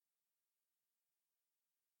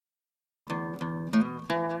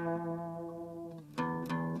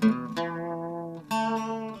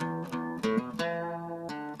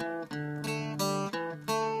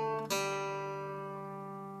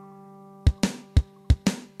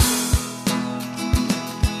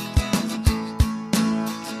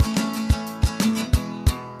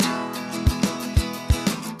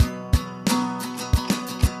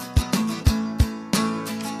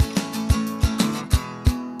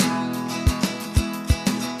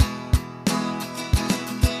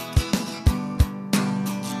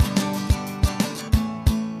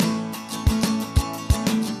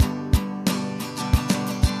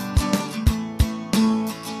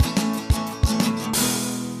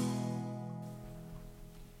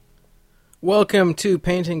Welcome to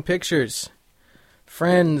Painting Pictures.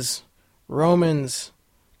 Friends, Romans,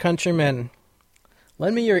 countrymen,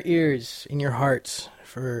 lend me your ears and your hearts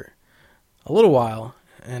for a little while,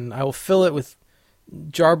 and I will fill it with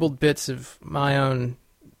jarbled bits of my own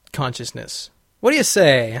consciousness. What do you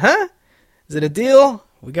say, huh? Is it a deal?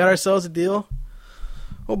 We got ourselves a deal?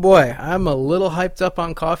 Oh boy, I'm a little hyped up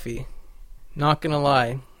on coffee. Not gonna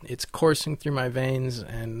lie, it's coursing through my veins,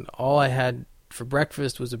 and all I had for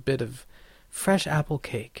breakfast was a bit of fresh apple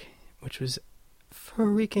cake, which was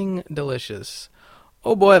freaking delicious.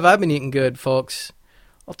 Oh boy, have I been eating good, folks.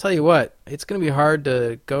 I'll tell you what, it's going to be hard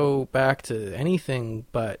to go back to anything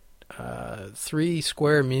but 3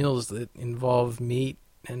 square meals that involve meat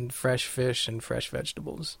and fresh fish and fresh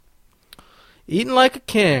vegetables. Eating like a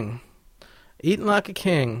king. Eating like a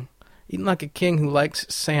king. Eating like a king who likes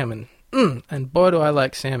salmon. And boy, do I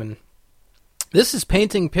like salmon. This is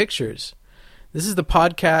Painting Pictures. This is the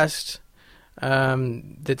podcast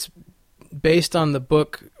that's based on the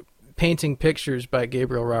book Painting Pictures by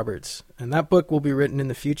Gabriel Roberts. And that book will be written in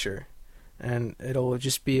the future. And it'll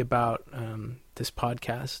just be about this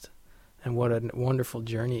podcast and what a wonderful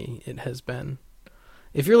journey it has been.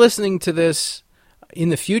 If you're listening to this in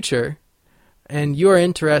the future and you are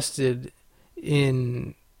interested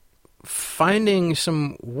in finding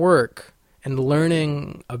some work and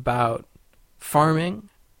learning about farming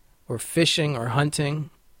or fishing or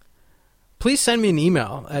hunting, please send me an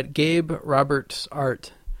email at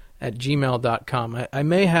gaberobertsart@gmail.com. I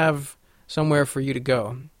may have somewhere for you to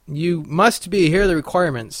go. You must be, here are the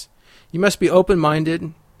requirements. You must be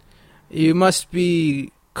open-minded. You must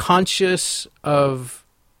be conscious of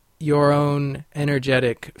your own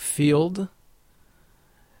energetic field.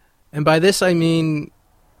 And by this I mean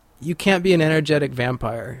you can't be an energetic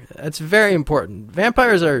vampire. That's very important.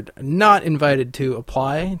 Vampires are not invited to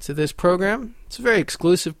apply to this program. It's a very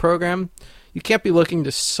exclusive program. You can't be looking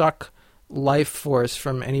to suck life force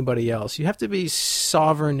from anybody else. You have to be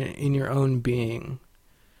sovereign in your own being.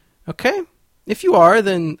 Okay? If you are,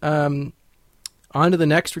 then on to the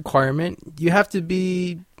next requirement. You have to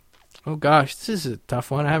be... Oh gosh, this is a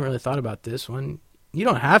tough one. I haven't really thought about this one. You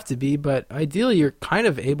don't have to be, but ideally you're kind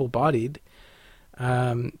of able-bodied.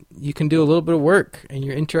 You can do a little bit of work, and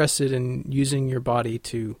you're interested in using your body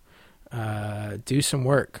to do some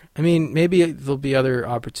work. I mean, maybe there'll be other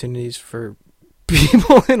opportunities for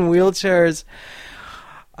people in wheelchairs.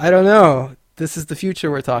 I don't know. This is the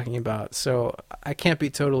future we're talking about, so I can't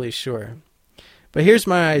be totally sure. But here's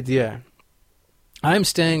my idea. I'm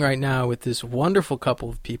staying right now with this wonderful couple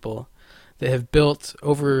of people that have built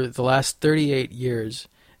over the last 38 years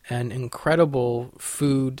an incredible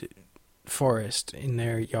food forest in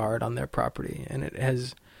their yard on their property, and it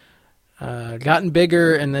has gotten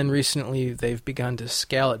bigger, and then recently they've begun to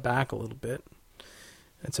scale it back a little bit.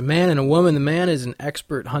 It's a man and a woman. The man is an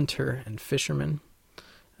expert hunter and fisherman.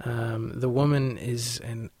 The woman is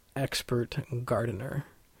an expert gardener,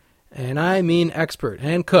 and I mean expert,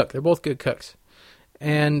 and cook. They're both good cooks.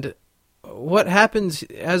 And what happens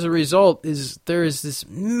as a result is there is this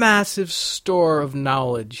massive store of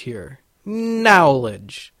knowledge here.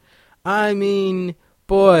 Knowledge. I mean,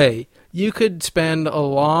 boy, you could spend a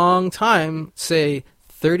long time, say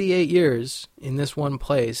 38 years in this one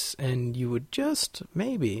place, and you would just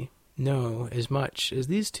maybe know as much as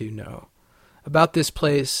these two know about this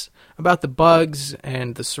place, about the bugs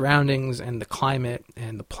and the surroundings and the climate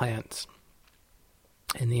and the plants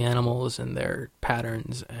and the animals and their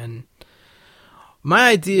patterns. And my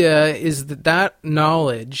idea is that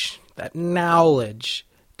knowledge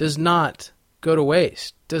does not go to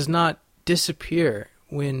waste, does not disappear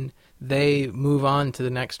when they move on to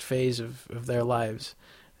the next phase of their lives.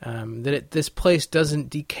 This place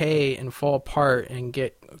doesn't decay and fall apart and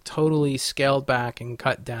get totally scaled back and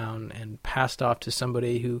cut down and passed off to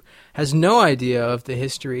somebody who has no idea of the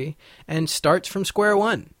history and starts from square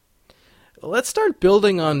one. Let's start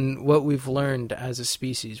building on what we've learned as a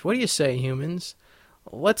species. What do you say, humans?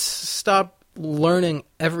 Let's stop learning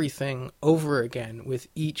everything over again with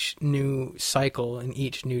each new cycle and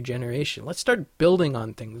each new generation. Let's start building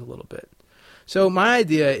on things a little bit. So my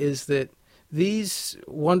idea is that these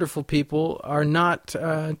wonderful people are not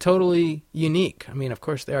totally unique. I mean, of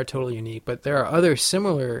course they are totally unique, but there are other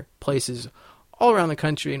similar places all around the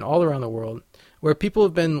country and all around the world where people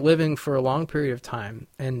have been living for a long period of time,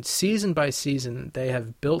 and season by season they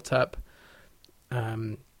have built up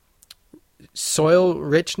soil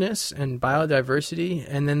richness and biodiversity,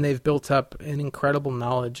 and then they've built up an incredible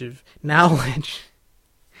knowledge. Why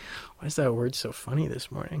is that word so funny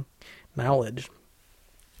this morning? Knowledge.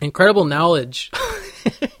 Incredible knowledge.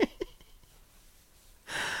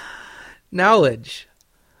 Knowledge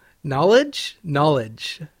Knowledge.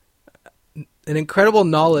 An incredible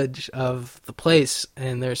knowledge of the place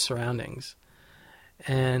and their surroundings.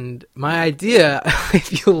 And my idea,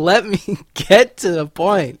 if you let me get to the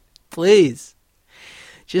point, please,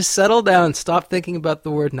 just settle down, stop thinking about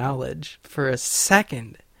the word knowledge for a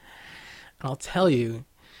second. And I'll tell you,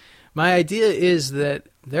 my idea is that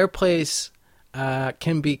their place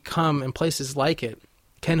can become, and places like it,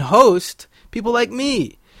 can host people like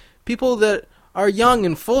me, people that are young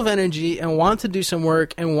and full of energy and want to do some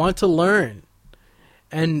work and want to learn.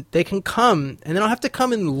 And they can come, and they don't have to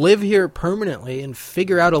come and live here permanently and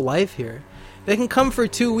figure out a life here. They can come for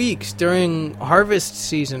 2 weeks during harvest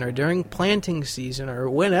season or during planting season or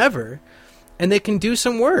whenever, and they can do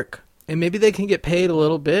some work. And maybe they can get paid a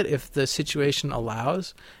little bit if the situation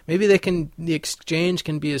allows. Maybe the exchange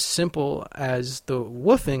can be as simple as the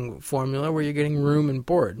woofing formula where you're getting room and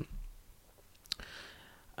board.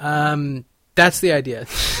 That's the idea.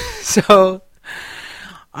 So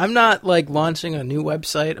I'm not like launching a new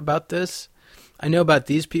website about this. I know about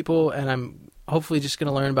these people, and I'm hopefully just going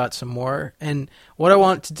to learn about some more. And what I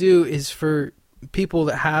want to do is for people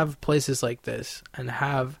that have places like this and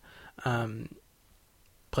have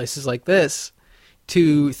places like this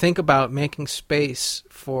to think about making space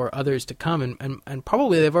for others to come. And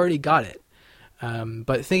probably they've already got it.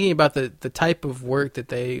 But thinking about the type of work that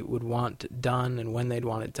they would want done and when they'd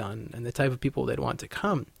want it done and the type of people they'd want to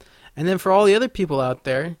come. And then for all the other people out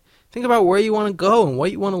there, think about where you want to go and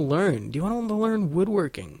what you want to learn. Do you want to learn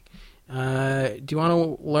woodworking? Do you want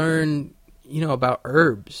to learn, about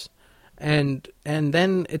herbs? And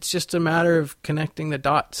then it's just a matter of connecting the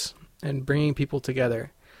dots and bringing people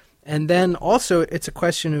together. And then also it's a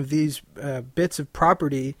question of these bits of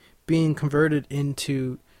property being converted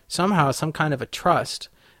into somehow some kind of a trust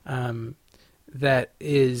that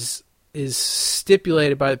is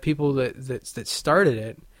stipulated by the people that started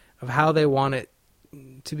it, of how they want it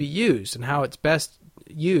to be used and how it's best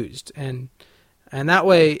used. And that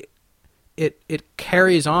way it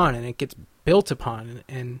carries on and it gets built upon.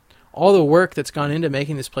 And all the work that's gone into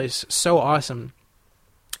making this place so awesome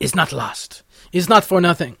is not lost. Is not for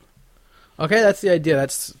nothing. Okay, that's the idea.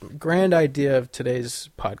 That's the grand idea of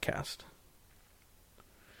today's podcast.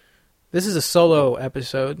 This is a solo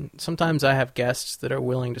episode. Sometimes I have guests that are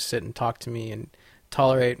willing to sit and talk to me and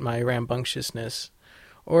tolerate my rambunctiousness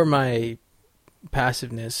or my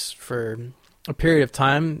passiveness for a period of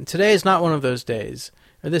time. Today is not one of those days,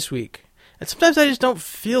 or this week. And sometimes I just don't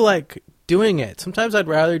feel like doing it. Sometimes I'd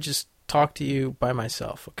rather just talk to you by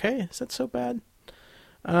myself, okay? Is that so bad?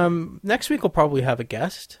 Next week we'll probably have a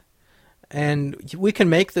guest, and we can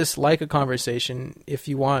make this like a conversation. If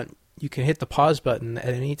you want, you can hit the pause button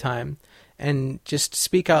at any time and just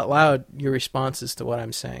speak out loud your responses to what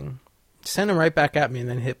I'm saying. Send them right back at me and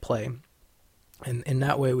then hit play. And in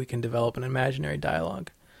that way, we can develop an imaginary dialogue.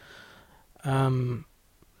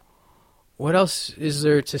 What else is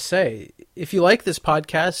there to say? If you like this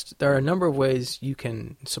podcast, there are a number of ways you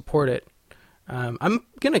can support it. I'm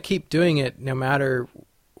going to keep doing it no matter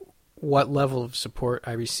what level of support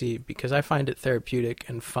I receive, because I find it therapeutic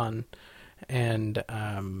and fun. And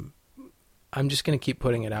I'm just going to keep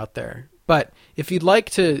putting it out there. But if you'd like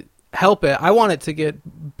to help it, I want it to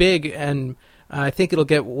get big, and I think it'll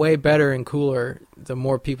get way better and cooler the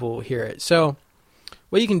more people hear it. So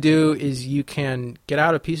what you can do is you can get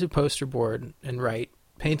out a piece of poster board and write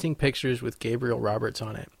painting pictures with Gabriel Roberts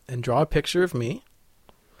on it, and draw a picture of me,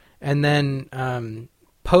 and then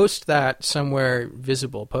post that somewhere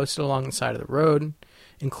visible. Post it along the side of the road.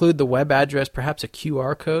 Include the web address, perhaps a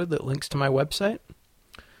QR code that links to my website.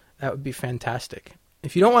 That would be fantastic.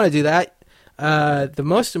 If you don't want to do that, the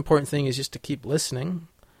most important thing is just to keep listening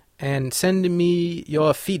and send me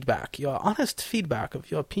your feedback, your honest feedback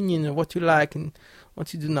of your opinion of what you like and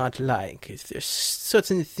what you do not like. If there's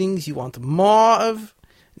certain things you want more of,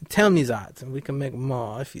 tell me that, and we can make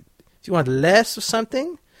more. If you want less of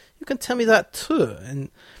something, you can tell me that too.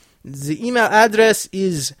 And the email address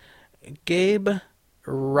is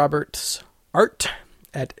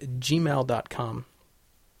gaberobertsart@gmail.com.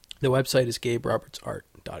 The website is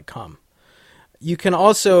gaberobertsart.com. You can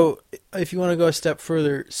also, if you want to go a step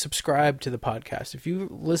further, subscribe to the podcast. If you're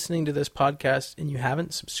listening to this podcast and you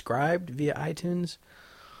haven't subscribed via iTunes,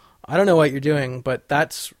 I don't know what you're doing, but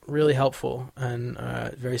that's really helpful and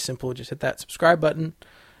very simple. Just hit that subscribe button.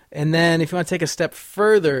 And then if you want to take a step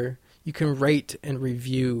further, you can rate and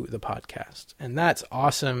review the podcast. And that's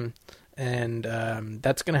awesome. And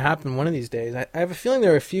that's going to happen one of these days. I have a feeling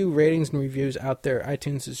there are a few ratings and reviews out there.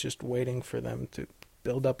 iTunes is just waiting for them to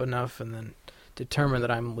build up enough and then determine that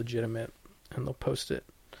I'm legitimate, and they'll post it.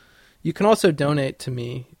 You can also donate to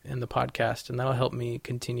me in the podcast, and that'll help me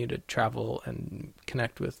continue to travel and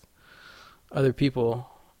connect with other people.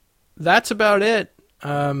 That's about it.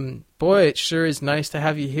 Boy, it sure is nice to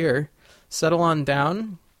have you here. Settle on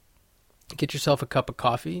down. Get yourself a cup of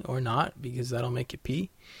coffee, or not, because that'll make you pee.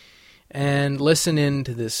 And listen in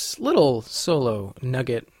to this little solo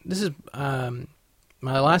nugget. This is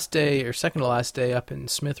my last day, or second to last day, up in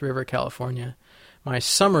Smith River, California. My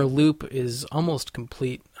summer loop is almost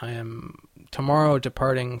complete. I am tomorrow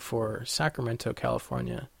departing for Sacramento,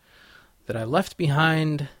 California, that I left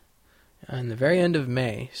behind on the very end of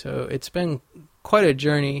May. So it's been quite a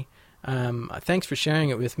journey. Thanks for sharing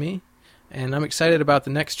it with me. And I'm excited about the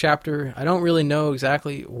next chapter. I don't really know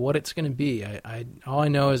exactly what it's going to be. All I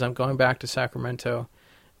know is I'm going back to Sacramento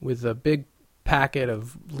with a big packet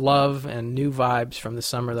of love and new vibes from the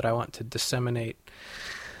summer that I want to disseminate.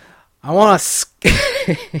 I want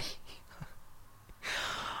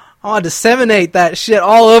to disseminate that shit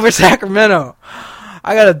all over Sacramento.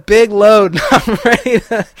 I got a big load. I'm ready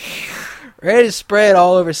to spray it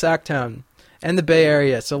all over Sacktown and the Bay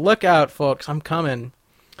Area. So look out, folks. I'm coming.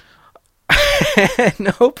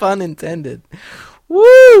 No pun intended.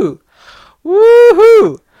 Woo!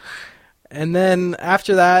 Woohoo! And then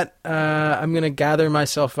after that, I'm going to gather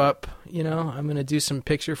myself up. I'm going to do some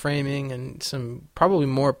picture framing and some probably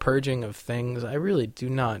more purging of things. I really do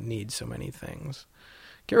not need so many things.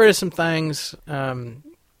 Get rid of some things.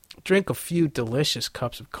 Drink a few delicious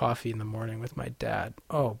cups of coffee in the morning with my dad.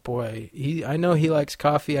 Oh boy, I know he likes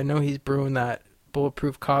coffee. I know he's brewing that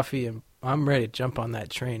bulletproof coffee, and I'm ready to jump on that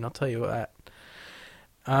train. I'll tell you that.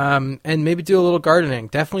 And maybe do a little gardening.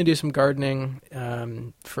 Definitely do some gardening.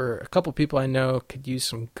 For a couple people I know could use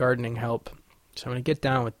some gardening help. So I'm going to get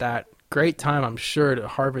down with that. Great time, I'm sure, to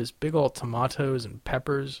harvest big old tomatoes and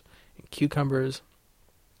peppers and cucumbers.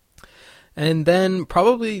 And then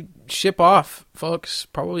probably ship off, folks.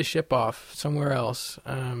 Probably ship off somewhere else.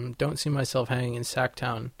 Don't see myself hanging in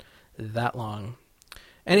Sacktown that long.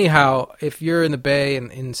 Anyhow, if you're in the Bay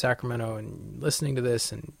and in Sacramento and listening to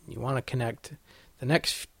this and you want to connect, the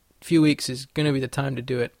next few weeks is going to be the time to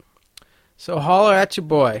do it. So holler at your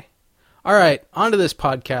boy. All right, on to this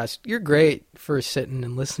podcast. You're great for sitting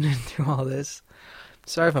and listening to all this.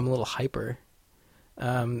 Sorry if I'm a little hyper.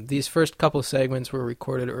 These first couple segments were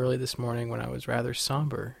recorded early this morning when I was rather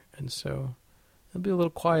somber, and so it'll be a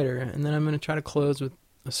little quieter, and then I'm going to try to close with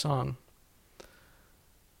a song.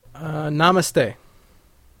 Namaste.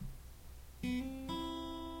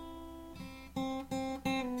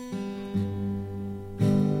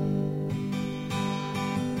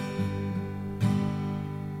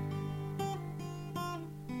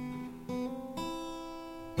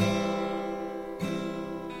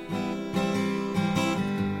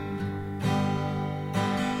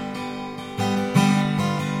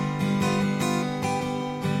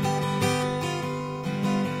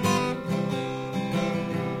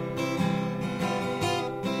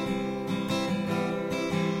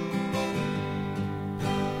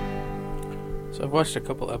 I've watched a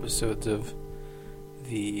couple episodes of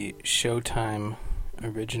the Showtime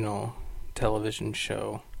original television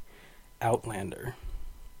show Outlander.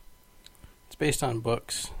 It's based on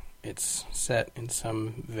books. It's set in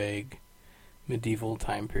some vague medieval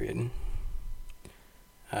time period.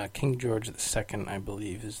 King George II, I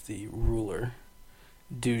believe, is the ruler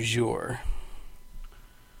du jour.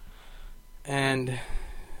 And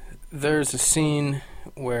there's a scene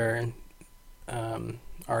where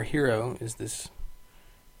our hero is this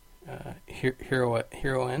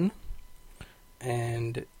heroine,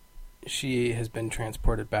 and she has been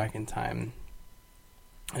transported back in time,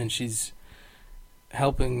 and she's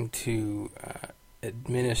helping to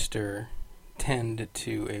tend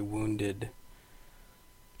to a wounded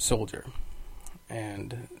soldier.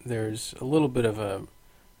 And there's a little bit of a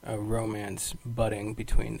romance budding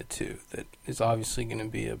between the two that is obviously going to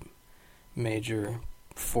be a major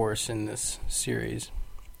force in this series.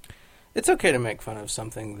 It's okay to make fun of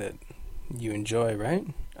something that you enjoy, right?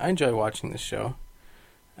 I enjoy watching this show,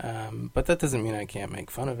 but that doesn't mean I can't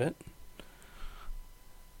make fun of it.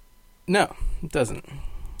 No, it doesn't.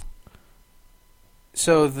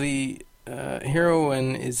 So the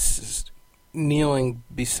heroine is kneeling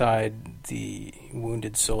beside the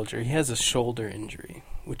wounded soldier. He has a shoulder injury,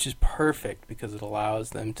 which is perfect because it allows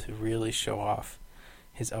them to really show off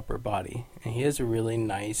his upper body. And he has a really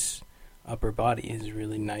nice upper body. He has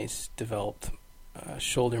really nice developed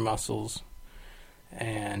shoulder muscles.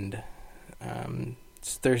 And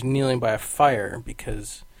there's kneeling by a fire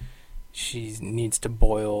because she needs to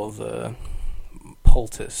boil the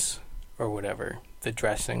poultice or whatever, the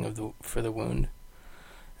dressing for the wound.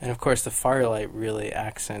 And of course the firelight really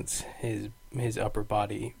accents his his upper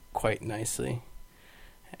body quite nicely,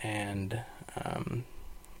 and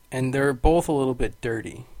they're both a little bit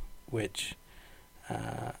dirty, which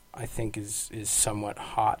I think is somewhat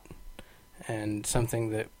hot, and something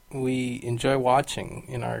that we enjoy watching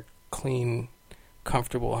in our clean,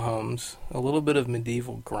 comfortable homes. A little bit of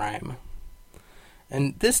medieval grime.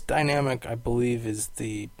 And this dynamic, I believe, is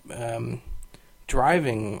the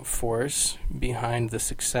driving force behind the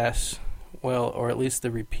success, well, or at least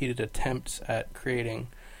the repeated attempts at creating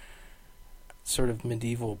sort of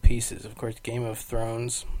medieval pieces. Of course, Game of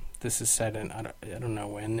Thrones, this is set in, I don't know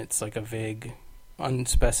when, it's like a vague,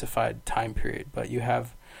 unspecified time period, but you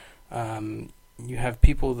have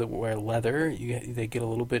people that wear leather, they get a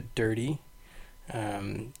little bit dirty,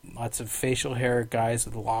 lots of facial hair, guys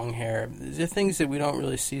with long hair. These are things that we don't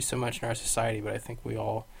really see so much in our society, but I think we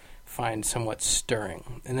all find somewhat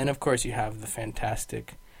stirring. And then, of course, you have the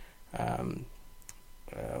fantastic,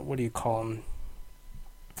 what do you call them?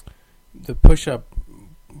 The push-up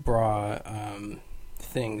bra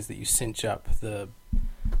things that you cinch up, the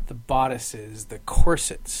bodices, the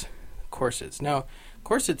corsets. Now,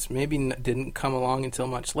 corsets maybe didn't come along until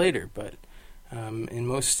much later, but in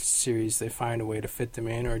most series they find a way to fit them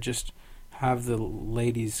in, or just have the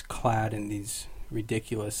ladies clad in these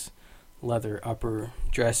ridiculous leather upper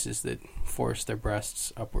dresses that force their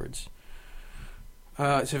breasts upwards.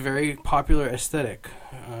 It's a very popular aesthetic.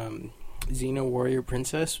 Xena Warrior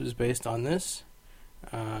Princess was based on this.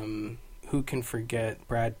 Who can forget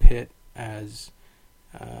Brad Pitt as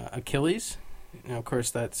Achilles? Now, of course,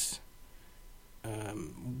 that's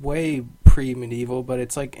way pre-medieval, but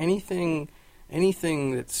it's like anything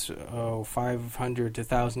that's 500 to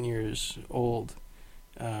 1,000 years old,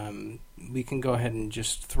 we can go ahead and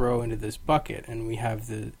just throw into this bucket. And we have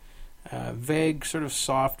the vague, sort of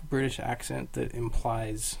soft British accent that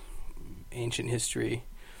implies ancient history.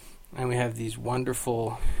 And we have these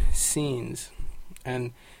wonderful scenes.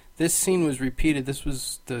 And this scene was repeated. This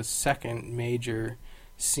was the second major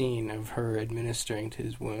scene of her administering to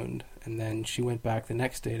his wound, and then she went back the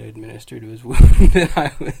next day to administer to his wound. And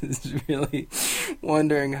I was really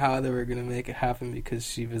wondering how they were going to make it happen, because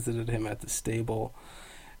she visited him at the stable,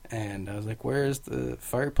 and I was like, where is the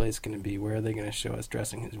fireplace going to be? Where are they going to show us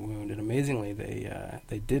dressing his wound? And amazingly,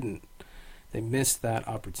 they didn't. They missed that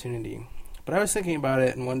opportunity. But I was thinking about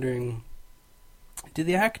it and wondering, did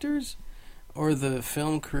the actors or the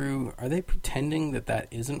film crew, are they pretending that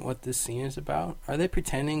isn't what this scene is about? Are they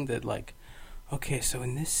pretending that, like, okay, so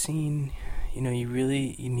in this scene, you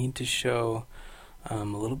need to show a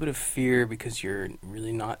little bit of fear because you're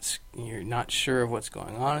not sure of what's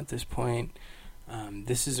going on at this point.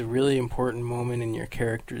 This is a really important moment in your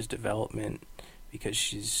character's development because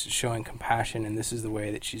she's showing compassion, and this is the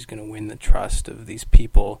way that she's going to win the trust of these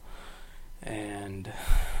people. And,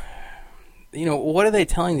 what are they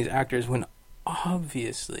telling these actors when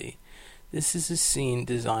obviously this is a scene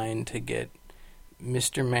designed to get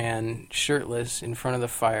Mr. Man shirtless in front of the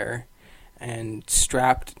fire and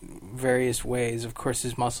strapped various ways? Of course,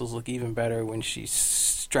 his muscles look even better when she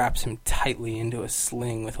straps him tightly into a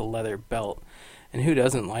sling with a leather belt. And who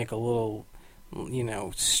doesn't like a little,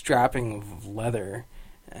 strapping of leather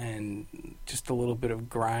and just a little bit of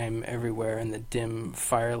grime everywhere in the dim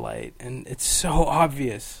firelight? And it's so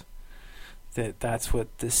obvious that that's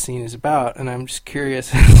what this scene is about, and I'm just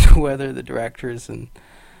curious as to whether the directors and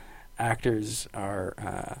actors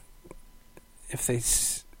are, if they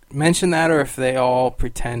mention that, or if they all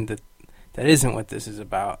pretend that isn't what this is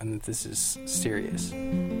about, and that this is serious.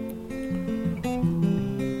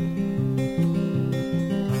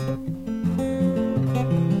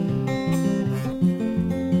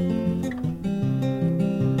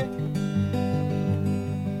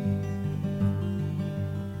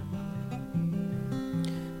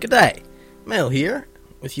 G'day, Mel here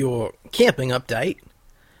with your camping update.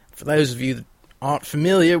 For those of you that aren't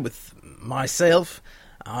familiar with myself,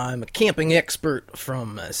 I'm a camping expert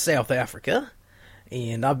from South Africa,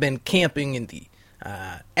 and I've been camping in the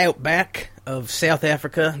outback of South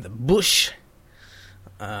Africa, the bush,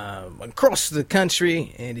 across the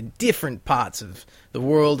country and in different parts of the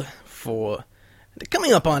world for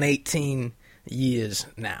coming up on 18 years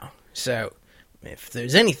now. So if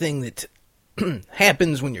there's anything that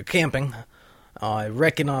happens when you're camping, I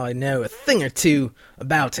reckon I know a thing or two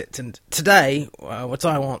about it. And today, what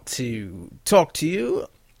I want to talk to you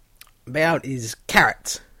about is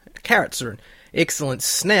carrots. Carrots are an excellent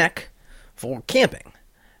snack for camping.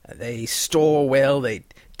 They store well, they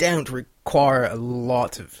don't require a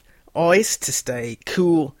lot of ice to stay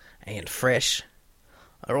cool and fresh.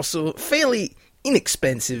 They're also fairly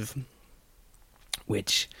inexpensive,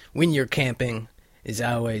 which, when you're camping, is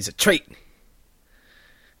always a treat.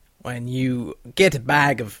 when you get a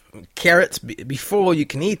bag of carrots, before you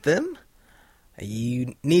can eat them,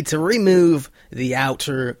 you need to remove the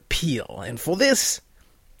outer peel. And for this,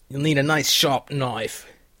 you'll need a nice sharp knife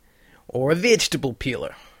or a vegetable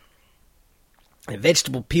peeler. A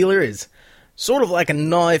vegetable peeler is sort of like a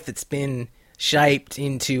knife that's been shaped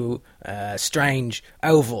into a strange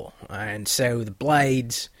oval. And so the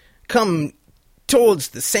blades come towards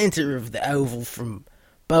the center of the oval from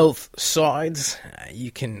both sides.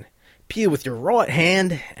 You can peel with your right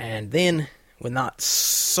hand, and then when that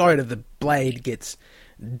side of the blade gets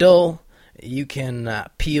dull, you can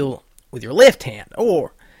peel with your left hand.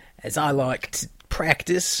 Or, as I like to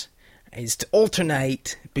practice, is to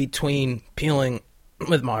alternate between peeling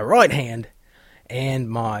with my right hand and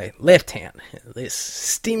my left hand. This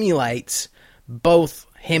stimulates both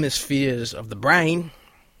hemispheres of the brain.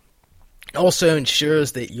 It also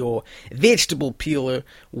ensures that your vegetable peeler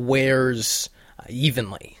wears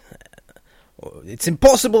evenly. It's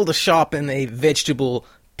impossible to sharpen a vegetable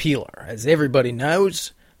peeler. As everybody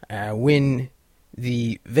knows, when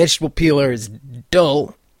the vegetable peeler is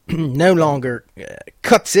dull, no longer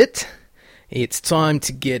cuts it, it's time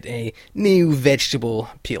to get a new vegetable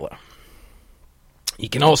peeler. You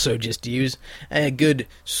can also just use a good,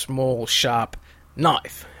 small, sharp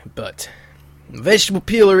knife, but the vegetable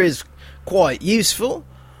peeler is quite useful.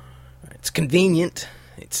 It's convenient.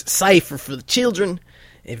 It's safer for the children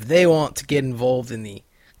if they want to get involved in the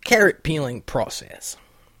carrot peeling process.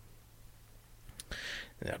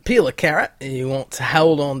 Now, peel a carrot, you want to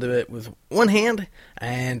hold on to it with one hand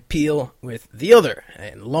and peel with the other,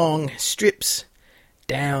 in long strips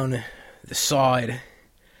down the side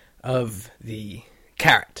of the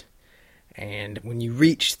carrot. And when you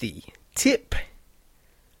reach the tip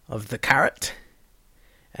of the carrot,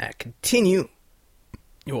 continue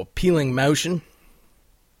your peeling motion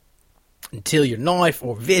until your knife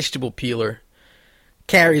or vegetable peeler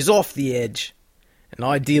carries off the edge, and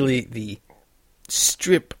ideally the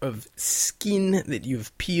strip of skin that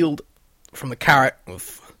you've peeled from the carrot will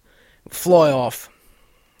fly off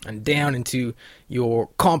and down into your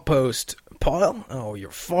compost pile or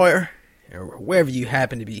your fire or wherever you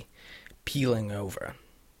happen to be peeling over.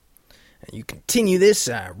 And you continue this,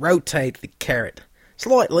 rotate the carrot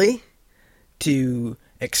slightly to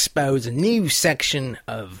expose a new section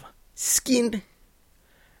of skin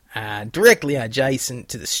directly adjacent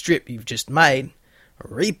to the strip you've just made.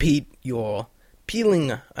 Repeat your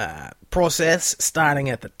peeling process starting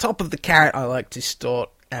at the top of the carrot. I like to start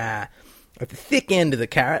at the thick end of the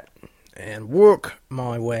carrot and work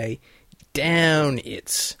my way down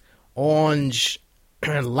its orange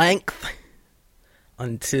length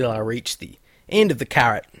until I reach the end of the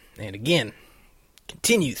carrot, and again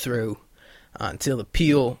continue through until the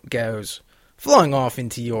peel goes flying off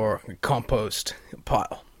into your compost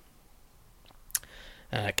pile.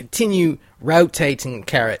 Continue rotating the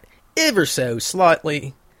carrot ever so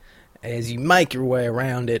slightly as you make your way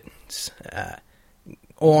around its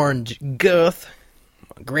orange girth,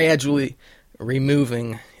 gradually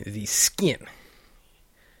removing the skin.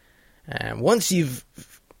 Once you've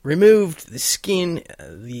removed the skin,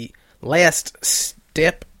 the last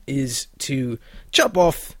step is to chop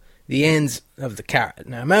off the ends of the carrot.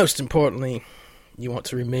 Now, most importantly, you want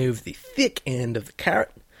to remove the thick end of the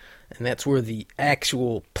carrot, and that's where the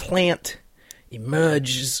actual plant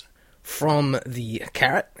emerges from the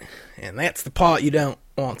carrot, and that's the part you don't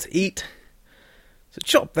want to eat. So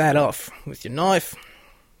chop that off with your knife.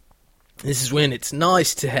 This is when it's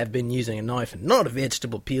nice to have been using a knife and not a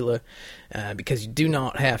vegetable peeler, because you do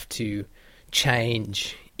not have to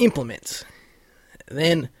change implements.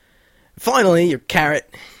 Then, finally, your carrot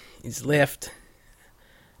is left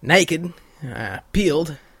naked,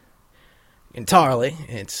 peeled entirely.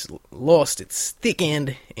 It's lost its thick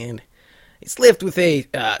end, and it's left with a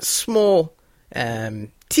small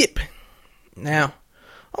tip. Now,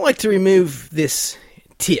 I like to remove this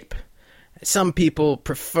tip. Some people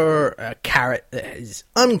prefer a carrot that is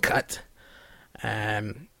uncut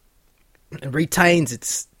and retains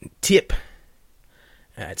its tip.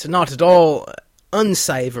 It's not at all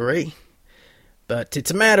unsavory, but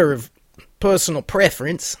it's a matter of personal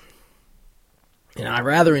preference, and I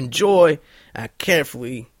rather enjoy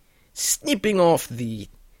carefully snipping off the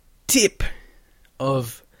tip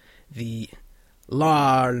of the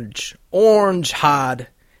large orange hard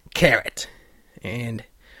carrot. And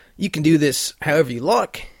you can do this however you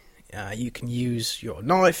like. You can use your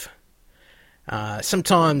knife.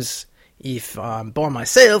 Sometimes, if I'm by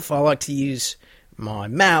myself, I like to use my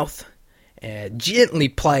mouth and gently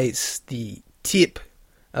place the tip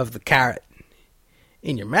of the carrot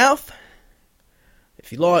in your mouth.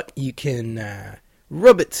 If you like, you can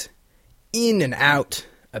rub it in and out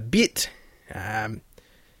a bit,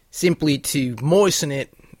 simply to moisten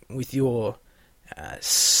it with your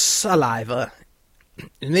saliva.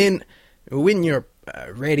 And then, when you're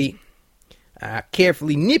ready,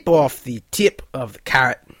 carefully nip off the tip of the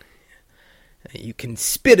carrot. You can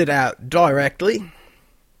spit it out directly.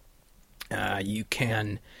 You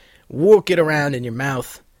can work it around in your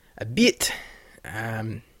mouth a bit,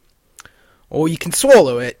 or you can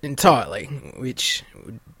swallow it entirely, which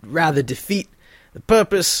would rather defeat the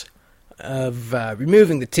purpose of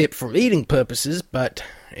removing the tip for eating purposes, but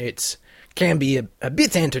it can be a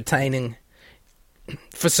bit entertaining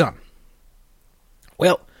for some.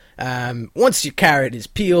 Well, once your carrot is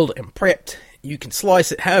peeled and prepped, you can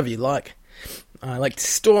slice it however you like. I like to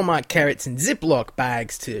store my carrots in Ziploc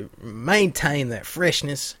bags to maintain their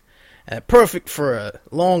freshness. Perfect for a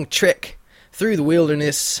long trek through the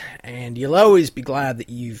wilderness, and you'll always be glad that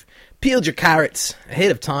you've peeled your carrots ahead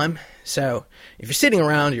of time. So, if you're sitting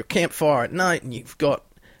around your campfire at night and you've got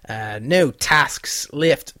no tasks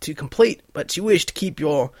left to complete, but you wish to keep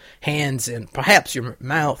your hands and perhaps your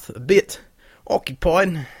mouth a bit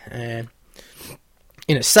occupied in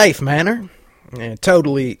a safe manner,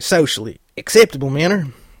 totally socially acceptable manner,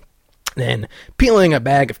 then peeling a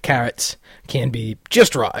bag of carrots can be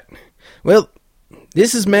just right. Well,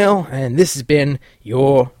 this is Mel, and this has been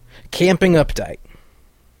your camping update.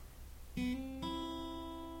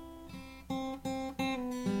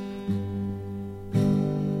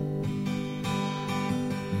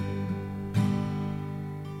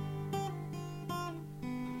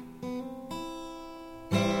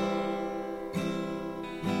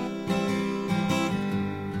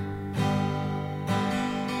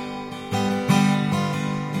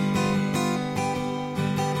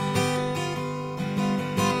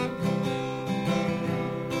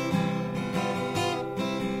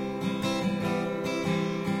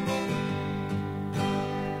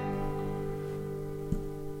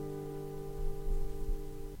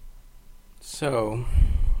 So,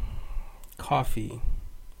 coffee,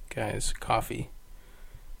 guys, coffee.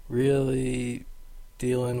 Really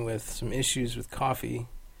dealing with some issues with coffee.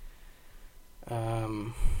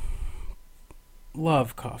 Love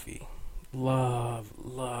coffee.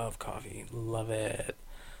 Love coffee. Love it.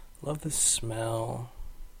 Love the smell.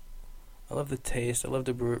 I love the taste. I love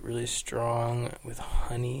to brew it really strong with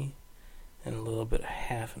honey and a little bit of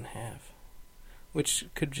half and half, which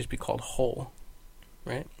could just be called whole,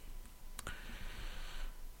 right?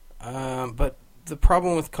 But the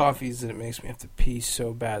problem with coffee is that it makes me have to pee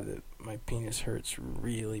so bad that my penis hurts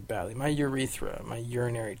really badly. My urethra, my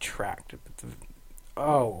urinary tract.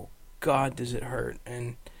 Oh, God, does it hurt.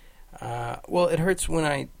 And, well, it hurts when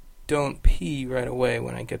I don't pee right away,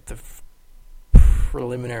 when I get the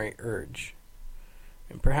preliminary urge.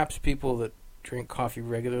 And perhaps people that drink coffee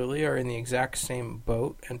regularly are in the exact same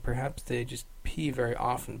boat, and perhaps they just pee very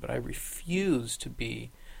often, but I refuse to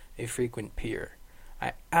be a frequent peer.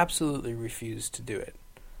 I absolutely refuse to do it.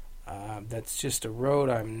 That's just a road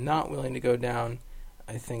I'm not willing to go down.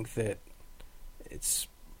 I think that it's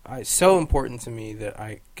so important to me that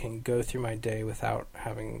I can go through my day without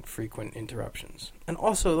having frequent interruptions. And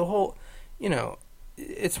also the whole,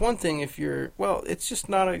 it's one thing if you're, well, it's just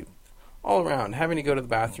not all around. Having to go to the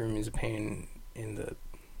bathroom is a pain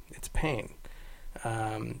it's pain.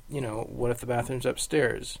 What if the bathroom's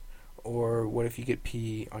upstairs? Or what if you get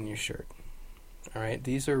pee on your shirt? All right,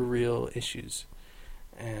 these are real issues,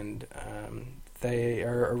 and they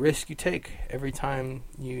are a risk you take every time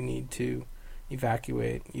you need to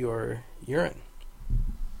evacuate your urine.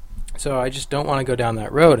 So I just don't want to go down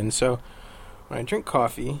that road, and so when I drink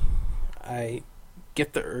coffee, I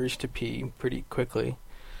get the urge to pee pretty quickly,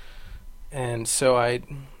 and so I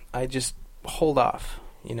just hold off.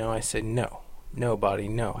 I say, no, body,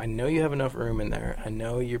 no. I know you have enough room in there. I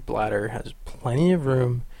know your bladder has plenty of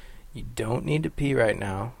room. You don't need to pee right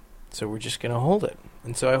now, so we're just going to hold it.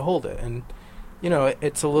 And so I hold it, and,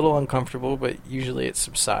 it's a little uncomfortable, but usually it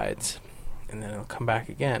subsides, and then it'll come back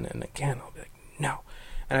again, and again I'll be like, no.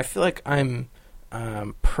 And I feel like I'm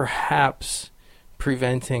perhaps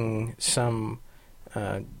preventing some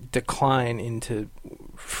decline into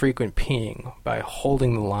frequent peeing by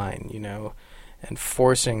holding the line, and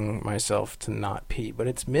forcing myself to not pee. But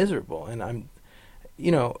it's miserable, and I'm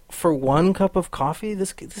for one cup of coffee,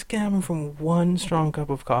 this can happen from one strong cup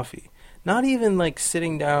of coffee. Not even like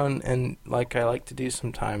sitting down and like I like to do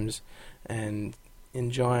sometimes and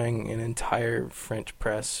enjoying an entire French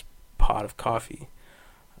press pot of coffee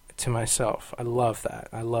to myself. I love that.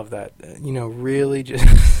 Really just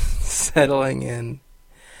settling in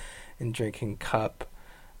and drinking cup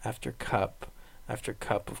after cup after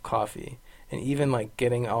cup of coffee. and even like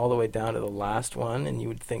getting all the way down to the last one, and you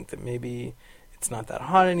would think that maybe it's not that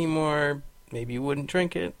hot anymore, maybe you wouldn't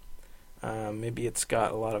drink it, maybe it's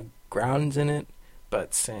got a lot of grounds in it,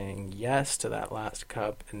 but saying yes to that last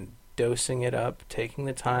cup and dosing it up, taking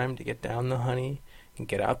the time to get down the honey and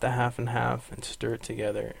get out the half and half and stir it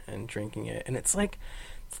together and drinking it. And it's like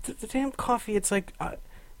the damn coffee, it's like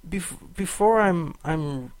before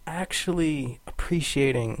I'm actually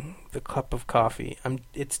appreciating the cup of coffee,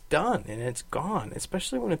 it's done and it's gone,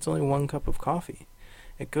 especially when it's only one cup of coffee.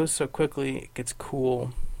 It goes so quickly, it gets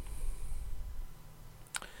cool.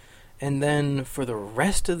 And then for the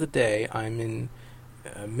rest of the day, I'm in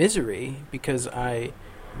misery because I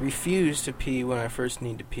refuse to pee when I first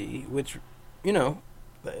need to pee, which,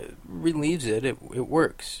 relieves it. It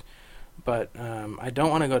works. But I don't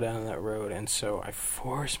want to go down that road, and so I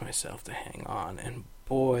force myself to hang on, and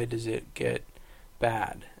boy, does it get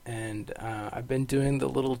bad. And I've been doing the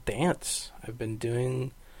little dance. I was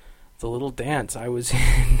in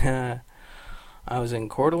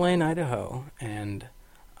Coeur d'Alene, Idaho, and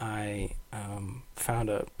I found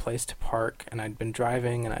a place to park, and I'd been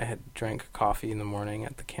driving, and I had drank coffee in the morning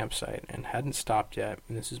at the campsite and hadn't stopped yet,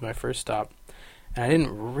 and this is my first stop, and I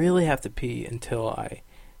didn't really have to pee until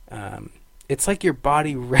it's like your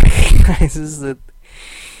body recognizes that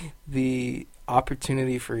the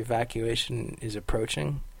opportunity for evacuation is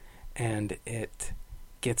approaching, and it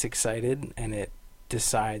gets excited, and it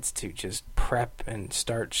decides to just prep and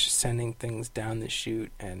start sending things down the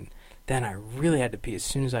chute. And then I really had to pee as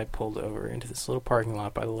soon as I pulled over into this little parking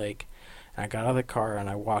lot by the lake. And I got out of the car and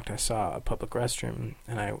I saw a public restroom,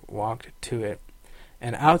 and I walked to it.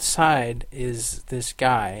 And outside is this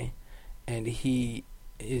guy, and he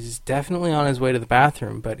is definitely on his way to the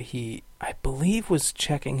bathroom, but he, I believe, was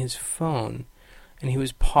checking his phone, and he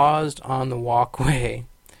was paused on the walkway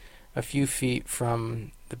a few feet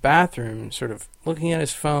from the bathroom, sort of looking at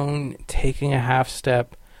his phone, taking a half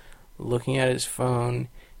step, looking at his phone,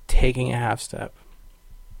 taking a half step.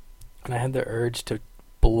 And I had the urge to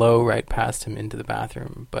blow right past him into the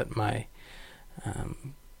bathroom, but my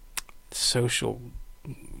social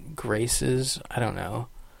graces, I don't know,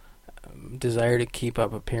 desire to keep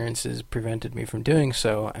up appearances prevented me from doing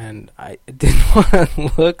so, and I didn't want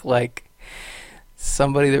to look like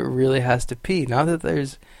somebody that really has to pee. Not that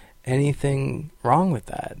there's anything wrong with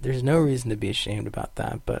that. There's no reason to be ashamed about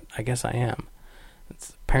that, but I guess I am.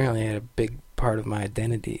 It's apparently a big part of my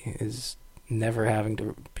identity is never having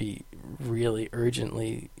to be really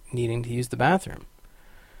urgently needing to use the bathroom.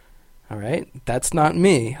 Alright? That's not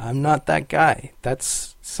me. I'm not that guy.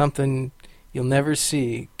 That's something you'll never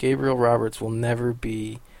see. Gabriel Roberts will never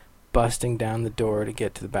be busting down the door to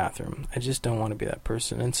get to the bathroom. I just don't want to be that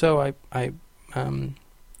person. And so I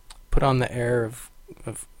put on the air of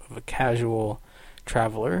a casual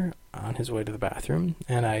traveler on his way to the bathroom,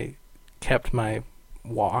 and I kept my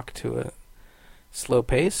walk to a slow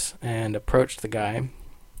pace and approached the guy,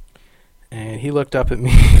 and he looked up at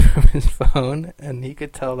me from his phone, and he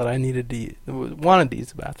could tell that I wanted to use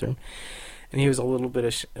the bathroom, and he was a little bit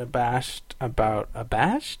ashamed.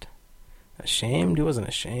 He wasn't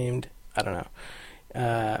ashamed. I don't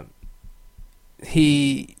know.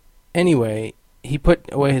 He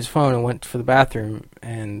put away his phone and went for the bathroom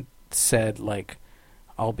and said, like,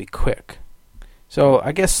 I'll be quick. So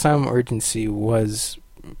I guess some urgency was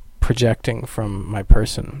projecting from my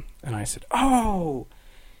person. And I said, oh,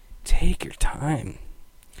 take your time.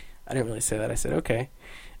 I didn't really say that. I said, okay.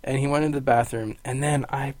 And he went into the bathroom, and then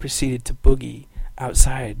I proceeded to boogie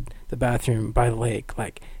outside the bathroom by the lake.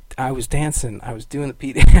 Like, I was dancing. I was doing the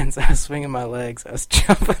Pete dance. I was swinging my legs. I was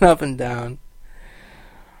jumping up and down.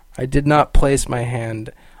 I did not place my hand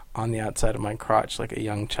on the outside of my crotch like a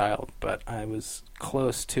young child, but I was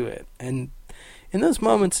close to it. And in those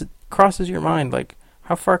moments, it crosses your mind, like,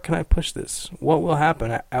 how far can I push this? What will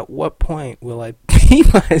happen? At what point will I pee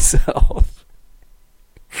myself?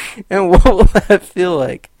 And what will that feel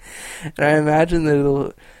like? And I imagine that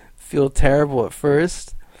it'll feel terrible at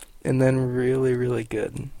first, and then really, really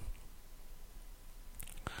good.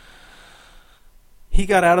 He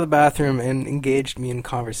got out of the bathroom and engaged me in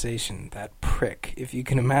conversation, that prick, if you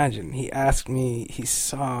can imagine. He asked me, he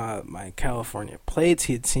saw my California plates,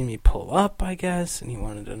 he had seen me pull up, I guess, and he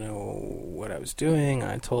wanted to know what I was doing.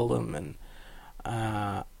 I told him, and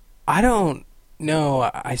I don't know,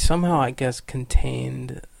 I somehow, I guess,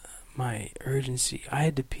 contained my urgency. I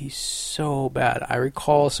had to pee so bad. I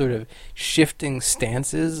recall sort of shifting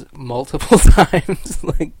stances multiple times,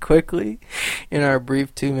 like quickly in our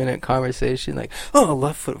brief 2-minute conversation, like, oh,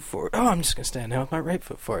 left foot forward. Oh, I'm just going to stand now with my right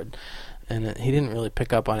foot forward. And he didn't really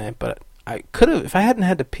pick up on it, but I could have, if I hadn't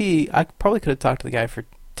had to pee, I probably could have talked to the guy for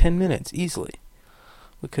 10 minutes easily.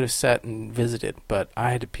 We could have sat and visited, but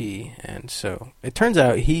I had to pee, and so it turns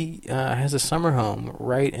out he has a summer home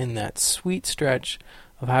right in that sweet stretch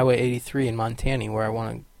of Highway 83 in Montana, where I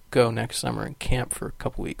want to go next summer and camp for a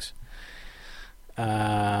couple weeks.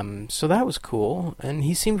 So that was cool, and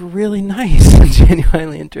he seemed really nice and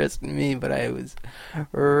genuinely interested in me, but I was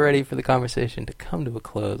ready for the conversation to come to a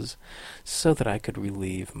close so that I could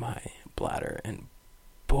relieve my bladder, and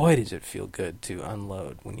boy does it feel good to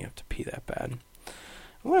unload when you have to pee that bad.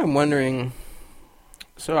 What I'm wondering,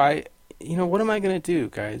 what am I going to do,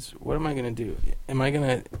 guys? What am I going to do? Am I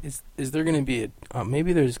going to, is there going to be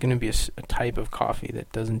maybe there's going to be a type of coffee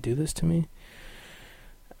that doesn't do this to me?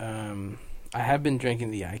 I have been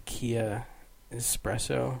drinking the IKEA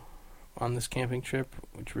espresso on this camping trip,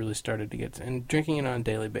 which really started to get, and drinking it on a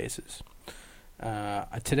daily basis.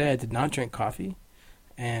 Today I did not drink coffee,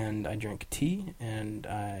 and I drank tea, and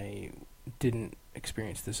I didn't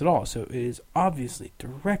experience this at all. So it is obviously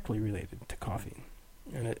directly related to coffee.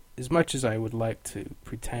 And as much as I would like to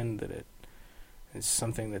pretend that it is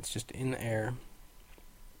something that's just in the air,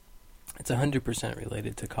 it's 100%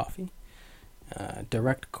 related to coffee.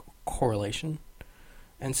 Direct correlation.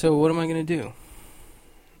 And so what am I going to do?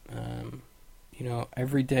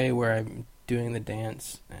 Every day where I'm doing the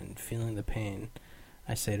dance and feeling the pain,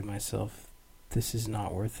 I say to myself, this is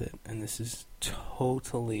not worth it, and this is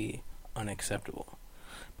totally unacceptable.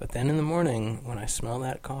 But then in the morning, when I smell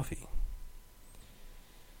that coffee,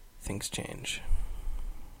 things change.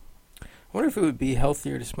 I wonder if it would be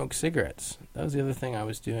healthier to smoke cigarettes. That was the other thing I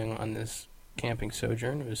was doing on this camping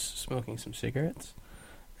sojourn, was smoking some cigarettes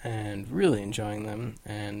and really enjoying them.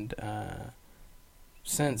 And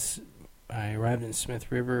since I arrived in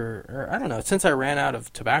Smith River, since I ran out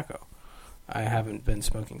of tobacco, I haven't been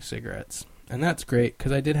smoking cigarettes. And that's great,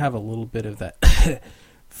 because I did have a little bit of that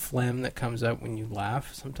phlegm that comes up when you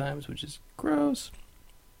laugh sometimes, which is gross.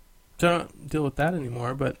 So I don't deal with that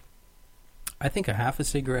anymore, but I think a half a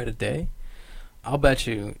cigarette a day, I'll bet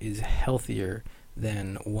you, is healthier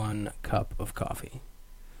than 1 cup of coffee.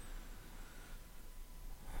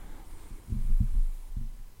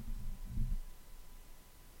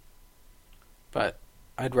 But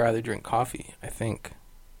I'd rather drink coffee, I think,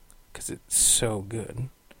 because it's so good.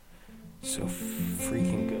 So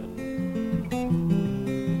freaking good.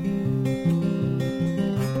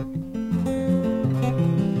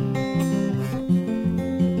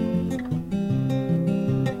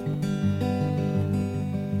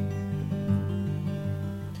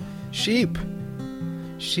 Sheep.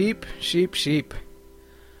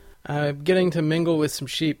 I'm getting to mingle with some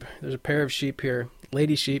sheep. There's a pair of sheep here.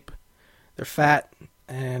 Lady sheep. They're fat,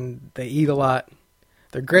 and they eat a lot.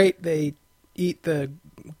 They're great. They eat the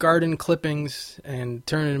garden clippings and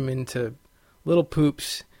turn them into little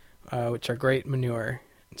poops, which are great manure.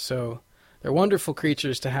 So they're wonderful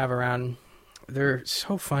creatures to have around. They're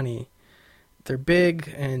so funny. They're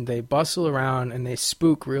big, and they bustle around, and they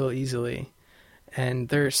spook real easily. And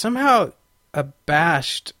they're somehow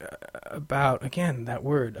abashed about, again, that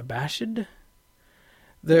word, abashed?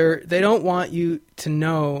 They don't want you to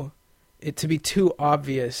know it to be too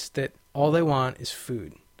obvious that all they want is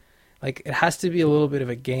food. Like, it has to be a little bit of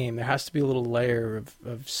a game. There has to be a little layer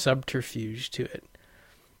of subterfuge to it.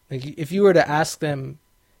 Like, if you were to ask them,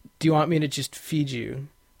 do you want me to just feed you?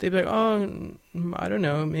 They'd be like, oh, I don't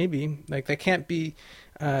know, maybe. Like, they can't be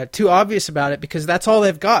too obvious about it, because that's all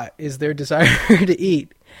they've got is their desire to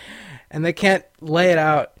eat. And they can't lay it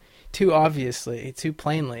out too obviously, too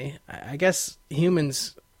plainly. I guess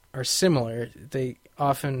humans are similar. They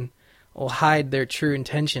often will hide their true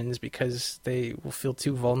intentions because they will feel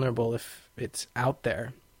too vulnerable if it's out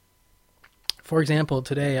there. For example,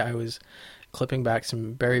 today I was clipping back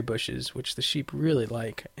some berry bushes, which the sheep really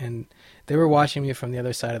like, and they were watching me from the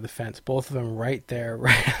other side of the fence, both of them right there,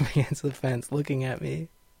 right up against the fence, looking at me.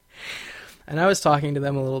 And I was talking to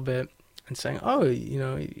them a little bit and saying, oh,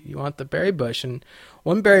 you want the berry bush, and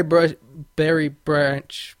one berry bush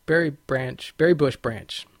branch, the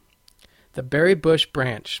berry bush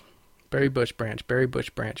branch, berry bush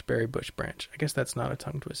branch. I guess that's not a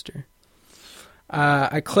tongue twister.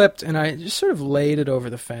 I clipped, and I just sort of laid it over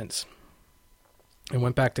the fence and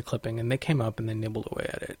went back to clipping, and they came up and they nibbled away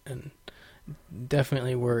at it and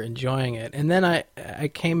definitely were enjoying it. And then I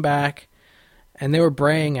came back, and they were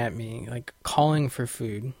braying at me, like calling for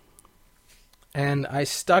food. And I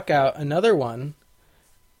stuck out another one,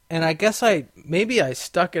 and I guess maybe I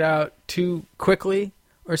stuck it out too quickly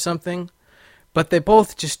or something, but they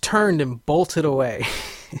both just turned and bolted away.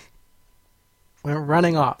 Went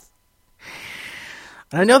running off.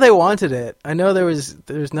 And I know they wanted it. I know there was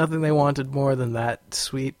nothing they wanted more than that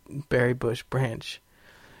sweet berry bush branch.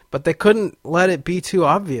 but they couldn't let it be too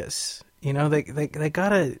obvious. You know, they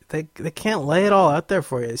can't lay it all out there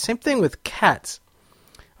for you. Same thing with cats.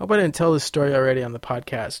 I hope I didn't tell this story already on the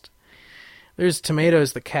podcast. There's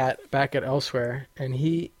Tomatoes, the cat, back at Elsewhere, and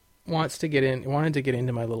he wanted to get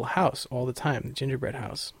into my little house all the time, the gingerbread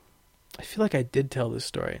house. I feel like I did tell this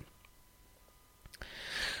story.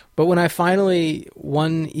 But when I finally,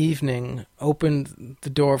 one evening, opened the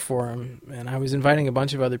door for him, and I was inviting a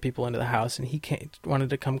bunch of other people into the house, and he wanted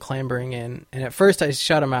to come clambering in, and at first I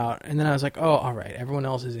shut him out, and then I was like, oh, all right, everyone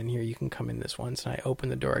else is in here, you can come in this once, and I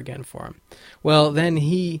opened the door again for him. Well, then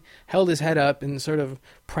he held his head up and sort of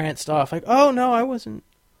pranced off, like, oh, no, I wasn't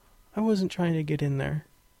trying to get in there.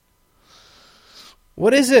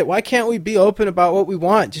 What is it? Why can't we be open about what we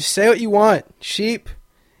want? Just say what you want. Sheep,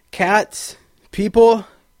 cats, people,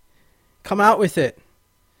 come out with it.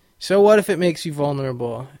 So what if it makes you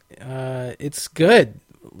vulnerable? It's good.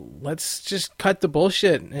 Let's just cut the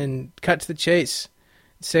bullshit and cut to the chase.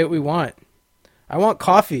 Say what we want. I want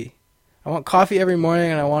coffee. I want coffee every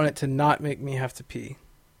morning, and I want it to not make me have to pee.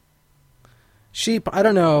 Sheep, I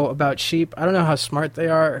don't know about sheep. I don't know how smart they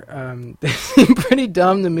are. They seem pretty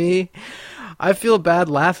dumb to me. I feel bad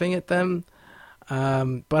laughing at them,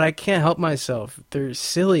 but I can't help myself. They're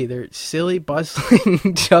silly. They're silly,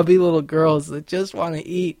 bustling, chubby little girls that just want to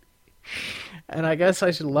eat. And I guess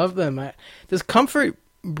I should love them. Does comfort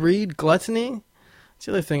breed gluttony? That's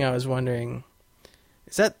the other thing I was wondering.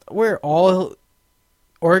 Is that where all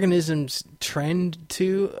organisms trend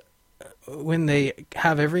to when they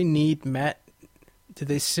have every need met? Do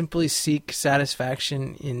they simply seek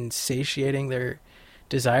satisfaction in satiating their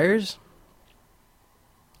desires?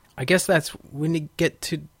 I guess that's when you get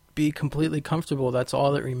to be completely comfortable, that's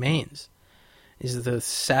all that remains, is the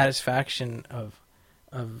satisfaction of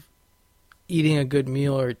eating a good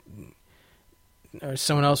meal, or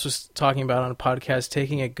someone else was talking about on a podcast,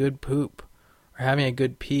 taking a good poop or having a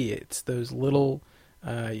good pee. It's those little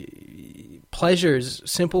pleasures,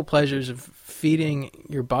 simple pleasures of feeding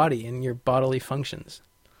your body and your bodily functions.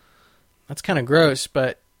 That's kind of gross,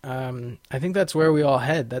 but I think that's where we all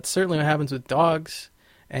head. That's certainly what happens with dogs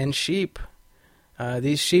and sheep.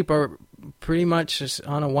 These sheep are pretty much just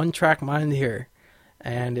on a one-track mind here,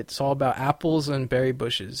 and it's all about apples and berry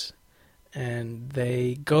bushes. And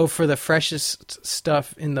they go for the freshest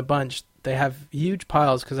stuff in the bunch. They have huge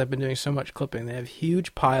piles, because I've been doing so much clipping, they have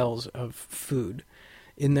huge piles of food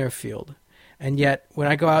in their field. And yet, when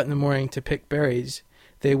I go out in the morning to pick berries,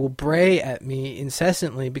 they will bray at me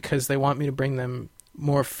incessantly because they want me to bring them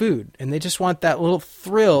more food. And they just want that little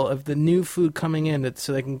thrill of the new food coming in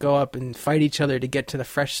so they can go up and fight each other to get to the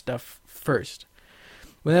fresh stuff first.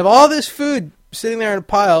 When they have all this food sitting there in a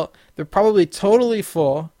pile, they're probably totally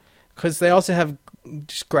full because they also have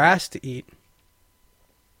just grass to eat.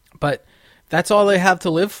 But that's all they have to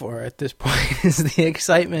live for at this point, is the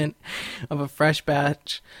excitement of a fresh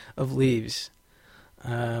batch of leaves.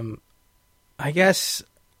 I guess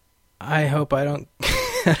I hope I don't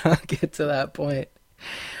get to that point.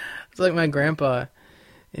 It's like my grandpa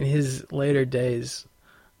in his later days.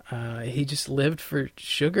 He just lived for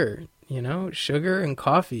sugar, sugar and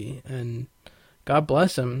coffee, and God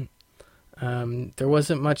bless him. There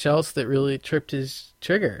wasn't much else that really tripped his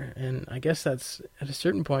trigger, and I guess that's, at a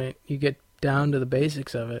certain point, you get down to the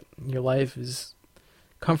basics of it. Your life is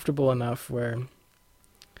comfortable enough where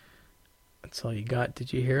that's all you got.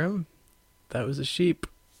 Did you hear him? That was a sheep.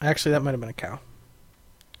 Actually, that might have been a cow.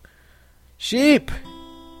 Sheep!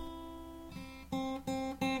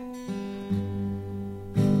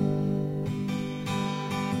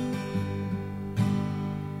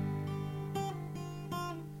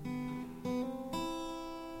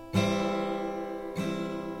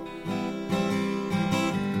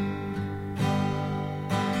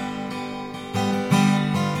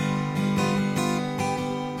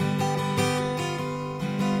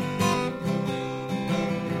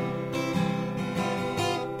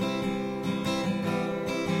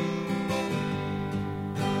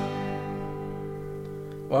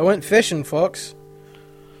 Well, I went fishing, folks.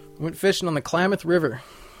 I went fishing on the Klamath River.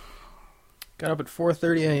 Got up at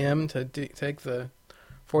 4:30 a.m. to take the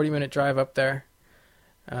 40-minute drive up there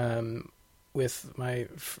with my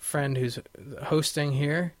friend who's hosting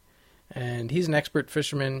here. And he's an expert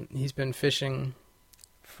fisherman. He's been fishing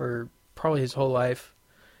for probably his whole life.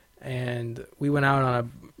 And we went out on a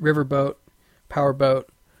river boat, power boat,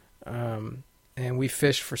 and we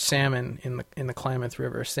fished for salmon in the Klamath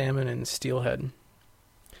River, salmon and steelhead.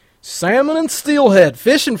 Salmon and steelhead.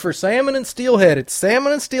 Fishing for salmon and steelhead. It's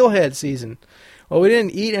salmon and steelhead season. Well, we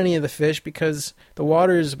didn't eat any of the fish because the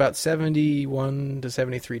water is about 71 to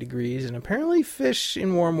 73 degrees, and apparently fish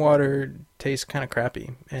in warm water tastes kind of crappy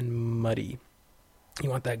and muddy. You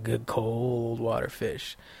want that good cold water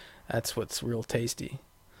fish. That's what's real tasty.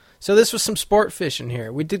 So this was some sport fishing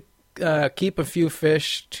here. We did keep a few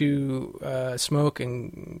fish to smoke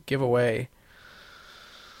and give away.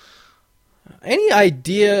 Any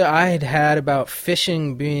idea I had about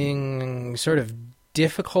fishing being sort of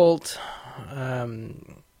difficult,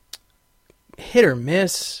 hit or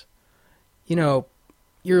miss, you're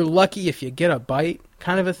lucky if you get a bite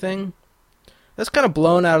kind of a thing? That's kind of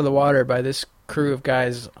blown out of the water by this crew of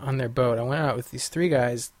guys on their boat. I went out with these 3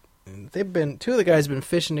 guys. Two of the guys have been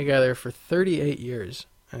fishing together for 38 years,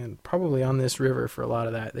 and probably on this river for a lot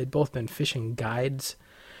of that. They'd both been fishing guides,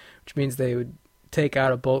 which means they would take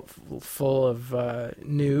out a boat full of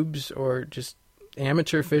noobs or just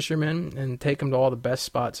amateur fishermen and take them to all the best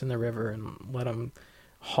spots in the river and let them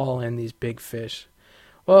haul in these big fish.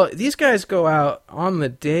 Well, these guys go out on the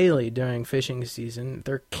daily during fishing season.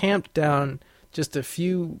 They're camped down just a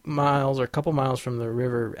few miles or a couple miles from the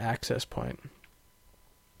river access point.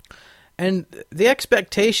 And the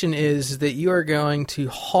expectation is that you are going to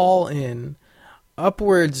haul in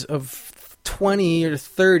upwards of 20 or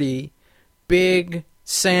 30 big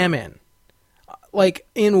salmon. Like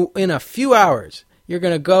in a few hours, you're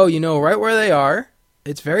going to go, right where they are.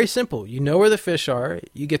 It's very simple. You know where the fish are.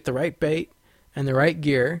 You get the right bait and the right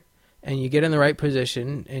gear, and you get in the right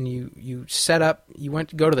position, and you set up. You went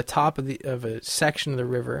to go to the top of a section of the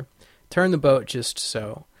river, turn the boat just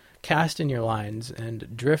so, cast in your lines,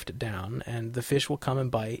 and drift down, and the fish will come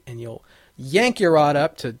and bite, and you'll yank your rod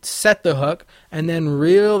up to set the hook, and then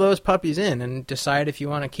reel those puppies in and decide if you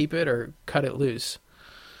want to keep it or cut it loose.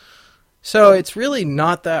 So it's really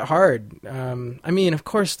not that hard. Of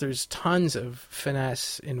course, there's tons of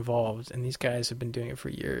finesse involved, and these guys have been doing it for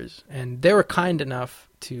years. And they were kind enough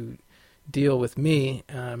to deal with me,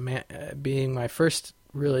 being my first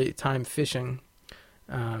really time fishing.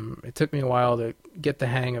 It took me a while to get the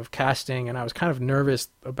hang of casting, and I was kind of nervous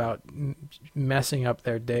about messing up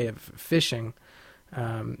their day of fishing,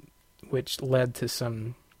 which led to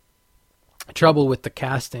some trouble with the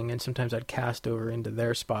casting, and sometimes I'd cast over into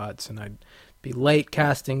their spots, and I'd be late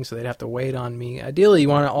casting, so they'd have to wait on me. Ideally, you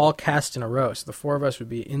want to all cast in a row, so the 4 of us would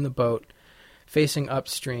be in the boat, facing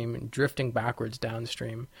upstream and drifting backwards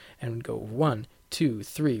downstream, and would go 1, 2,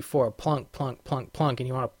 3, 4, plunk, plunk, plunk, plunk, and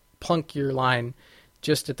you want to plunk your line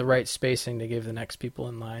just at the right spacing to give the next people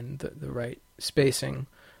in line the right spacing.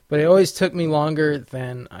 But it always took me longer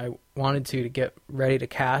than I wanted to get ready to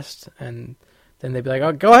cast, and then they'd be like,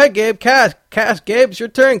 "Oh, go ahead, Gabe, cast, Gabe, it's your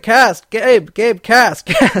turn, cast, Gabe, cast."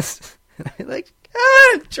 And I'd be like,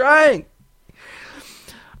 I'm trying,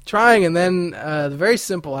 and then the very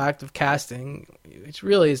simple act of casting, which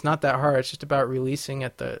really is not that hard. It's just about releasing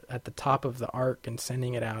at the top of the arc and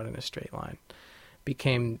sending it out in a straight line.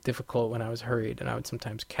 Became difficult when I was hurried, and I would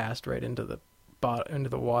sometimes cast right into the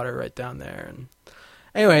water right down there. And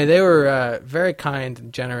anyway, they were very kind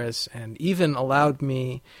and generous, and even allowed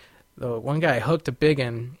me. The one guy hooked a big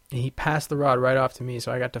one, and he passed the rod right off to me,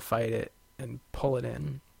 so I got to fight it and pull it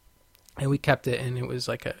in. And we kept it, and it was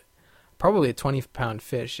like probably a 20-pound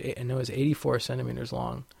fish, and it was 84 centimeters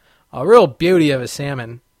long. A real beauty of a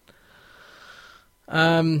salmon.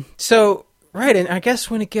 So, right, and I guess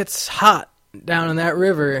when it gets hot down in that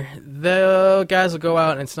river, the guys will go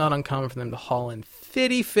out, and it's not uncommon for them to haul in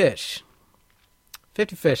 50 fish.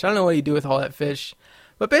 50 fish. I don't know what you do with all that fish.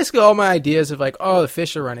 But basically all my ideas of like, the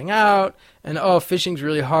fish are running out, and fishing's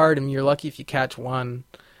really hard, and you're lucky if you catch one.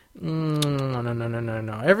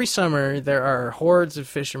 No. Every summer there are hordes of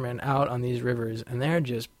fishermen out on these rivers, and they're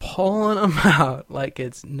just pulling them out like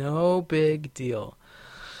it's no big deal.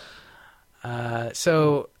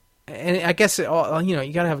 So, and I guess you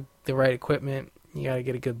gotta have the right equipment, you gotta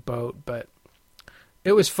get a good boat, but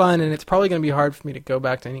it was fun, and it's probably gonna be hard for me to go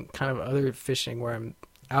back to any kind of other fishing where I'm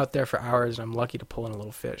out there for hours, and I'm lucky to pull in a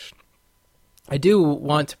little fish. I do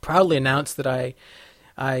want to proudly announce that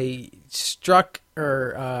I struck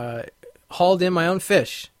or hauled in my own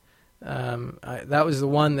fish. That was the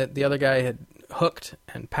one that the other guy had hooked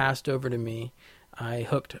and passed over to me. I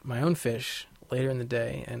hooked my own fish later in the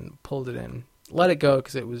day and pulled it in. Let it go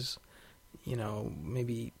because it was,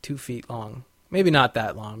 maybe 2 feet long. Maybe not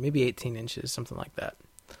that long. Maybe 18 inches, something like that.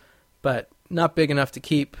 But not big enough to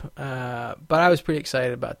keep. But I was pretty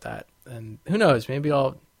excited about that. And who knows, maybe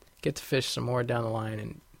I'll get to fish some more down the line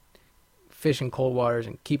and fish in cold waters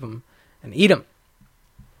and keep them and eat them.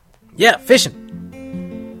 Yeah, fishing.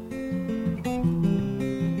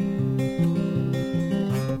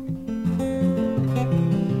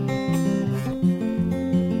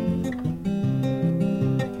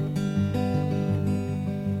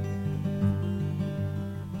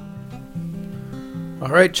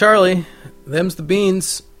 right, Charlie, them's the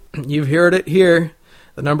beans. You've heard it here.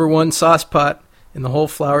 The number one sauce pot in the whole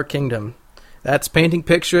flower kingdom. That's Painting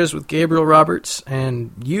Pictures with Gabriel Roberts,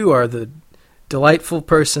 and you are the delightful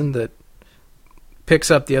person that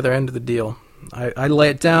picks up the other end of the deal. I lay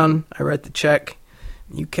it down, I write the check,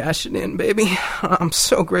 you cash it in, baby. I'm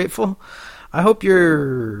so grateful. I hope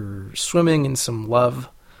you're swimming in some love,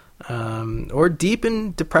 or deep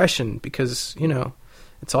in depression, because, you know,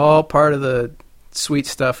 it's all part of the sweet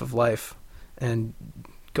stuff of life. And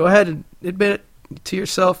go ahead and admit it to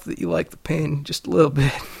yourself that you like the pain just a little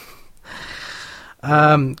bit.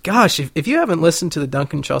 Gosh, if you haven't listened to the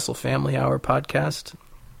Duncan Trussell Family Hour podcast,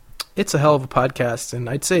 it's a hell of a podcast, and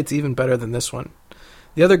I'd say it's even better than this one.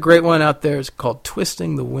 The other great one out there is called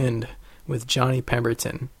Twisting the Wind with Johnny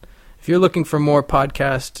Pemberton. If you're looking for more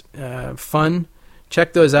podcast fun,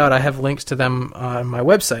 check those out. I have links to them on my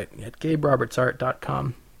website at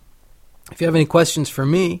GabeRobertsArt.com. If you have any questions for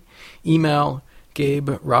me, email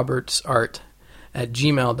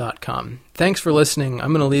GabeRobertsArt@gmail.com. Thanks for listening.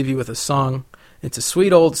 I'm going to leave you with a song. It's a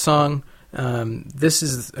sweet old song. This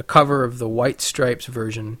is a cover of the White Stripes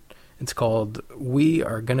version. It's called We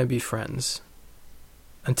Are Gonna Be Friends.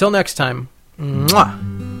 Until next time. Mwah!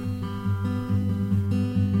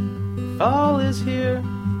 Fall is here,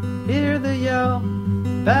 hear the yell,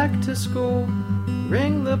 back to school,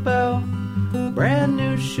 ring the bell, brand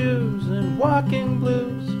new shoes and walking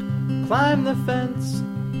blues, climb the fence,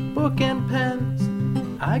 book and pens,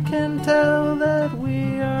 I can tell that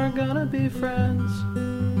we are gonna be friends.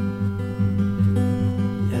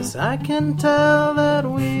 Yes, I can tell that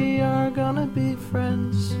we are gonna be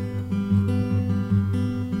friends.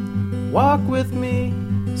 Walk with me,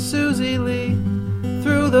 Susie Lee,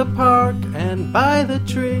 through the park and by the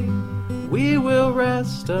tree. We will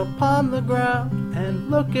rest upon the ground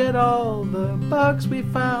and look at all the bugs we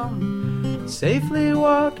found. Safely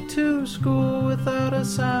walk to school without a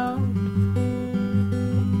sound.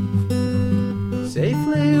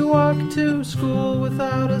 Safely walk to school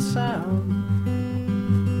without a sound.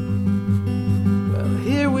 Well,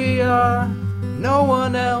 here we are, no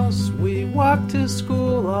one else. We walk to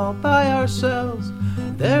school all by ourselves.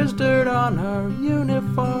 There's dirt on our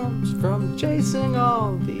uniforms from chasing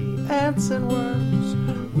all the ants and worms.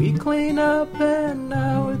 We clean up and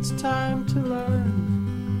now it's time to learn.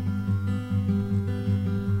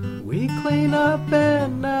 We clean up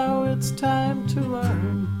and now it's time to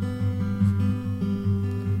learn.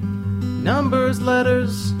 Numbers,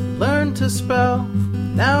 letters, learn to spell,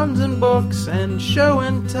 nouns and books and show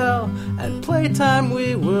and tell. At playtime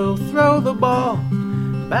we will throw the ball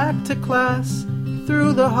back to class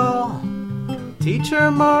through the hall.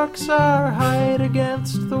 Teacher marks our height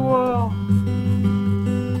against the wall.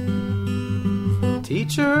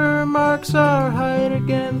 Teacher marks our height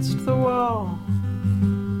against the wall.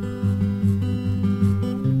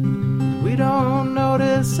 We don't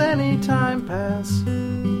notice any time pass.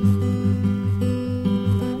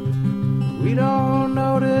 We don't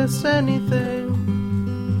notice anything.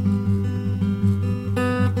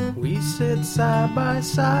 We sit side by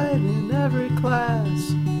side in every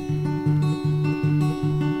class.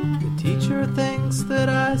 The teacher thinks that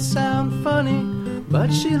I sound funny,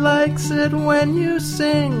 but she likes it when you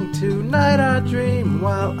sing. Tonight I dream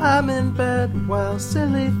while I'm in bed, while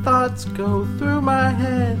silly thoughts go through my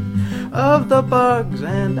head of the bugs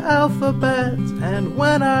and alphabets. And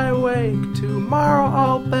when I wake tomorrow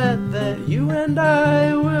I'll bet that you and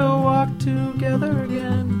I will walk together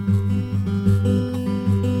again.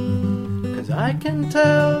 'Cause I can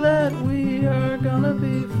tell that we are gonna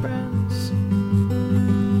be friends.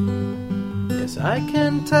 Yes, I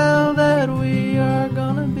can tell that we are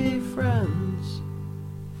gonna be friends.